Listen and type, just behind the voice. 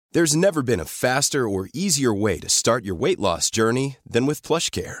There's never been a faster or easier way to start your weight loss journey than with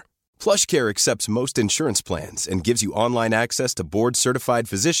PlushCare. PlushCare accepts most insurance plans and gives you online access to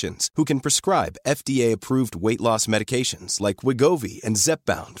board-certified physicians who can prescribe FDA-approved weight loss medications like Wegovy and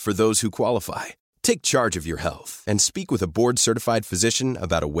Zepbound for those who qualify. Take charge of your health and speak with a board-certified physician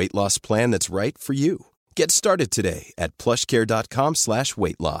about a weight loss plan that's right for you. Get started today at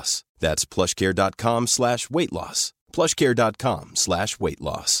plushcare.com/weightloss. That's plushcare.com/weightloss.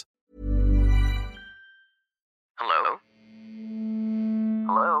 plushcare.com/weightloss. Hello?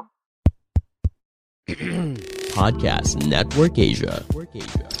 Hello? Podcast Network Asia.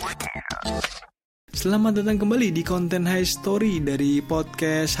 Selamat datang kembali di konten High Story dari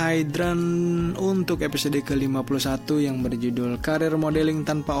podcast Hydran untuk episode ke-51 yang berjudul Karir Modeling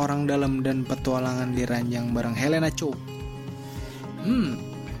Tanpa Orang Dalam dan Petualangan di Ranjang bareng Helena Chow.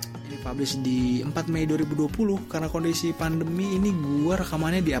 Ini publish di 4 Mei 2020 karena kondisi pandemi ini gua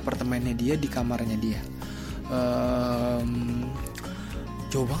rekamannya di apartemennya dia, di kamarnya dia.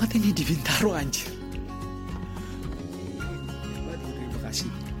 Jauh banget ini di Bintaro anjir. Terima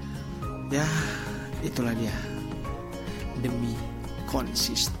kasih. Ya, itulah dia. Demi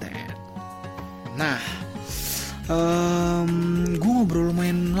konsisten. Nah, gue ngobrol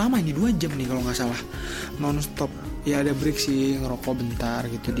lumayan lama ini, 2 jam nih kalau nggak salah, non stop. Ya ada break sih, ngerokok bentar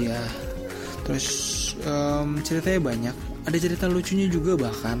gitu dia. Terus ceritanya banyak. Ada cerita lucunya juga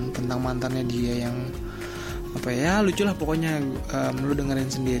bahkan tentang mantannya dia yang lucu lah pokoknya. Lu dengerin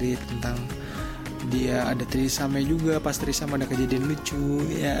sendiri tentang dia ada trisame juga. Pas trisame ada kejadian lucu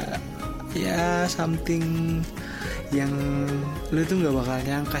ya something yang lu tuh nggak bakal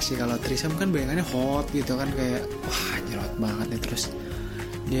nyangka sih. Kalau trisame kan bayangannya hot gitu kan, kayak wah nyerot banget nih, terus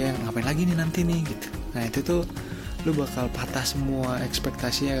dia ngapain lagi nih nanti nih gitu. Nah itu tuh lu bakal patah semua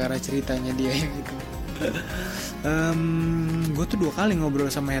ekspektasinya karena ceritanya dia yang gitu. Gue tuh 2 kali ngobrol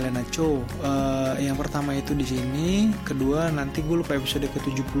sama Helena Chow. Yang pertama itu di sini, kedua nanti gue lupa episode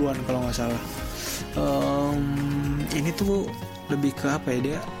ke-70-an kalau nggak salah. Ini tuh lebih ke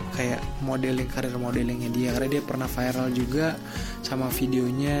dia kayak modeling, karir modelingnya dia, karena dia pernah viral juga sama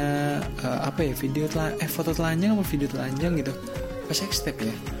videonya foto telanjang apa video telanjang gitu, pas step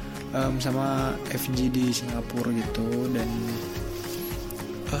ya, sama FG di Singapura gitu. Dan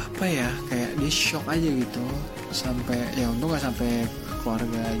kayak dia shock aja gitu, sampai ya untung nggak sampai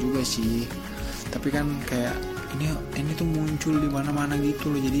keluarga juga sih, tapi kan kayak ini tuh muncul di mana-mana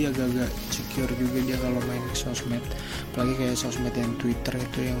gitu loh, jadi agak-agak secure juga dia kalau main ke sosmed, apalagi kayak sosmed yang Twitter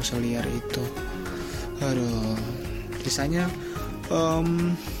itu yang seliar itu. Aduh, kisahnya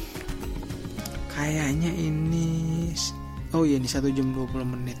kayaknya ini 1 jam 20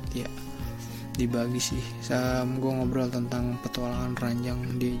 menit ya, dibagi sih. Gue ngobrol tentang petualangan ranjang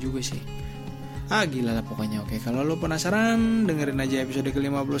dia juga sih. Gila lah pokoknya. Oke, kalau lo penasaran, dengerin aja episode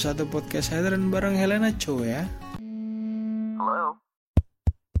ke-51 podcast Hydran bareng Helena Chow ya. Hello?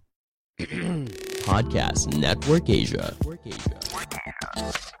 Podcast Network Asia.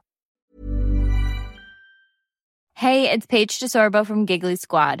 Hey, it's Paige DeSorbo from Giggly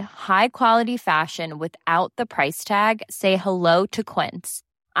Squad. High quality fashion without the price tag. Say hello to Quince.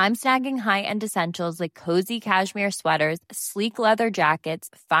 I'm snagging high-end essentials like cozy cashmere sweaters, sleek leather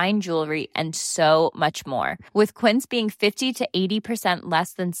jackets, fine jewelry, and so much more. With Quince being 50 to 80%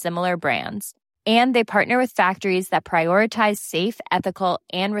 less than similar brands. And they partner with factories that prioritize safe, ethical,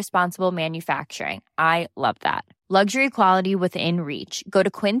 and responsible manufacturing. I love that. Luxury quality within reach. Go to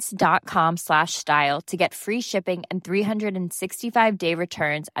quince.com/style to get free shipping and 365-day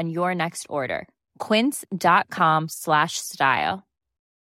returns on your next order. Quince.com/style.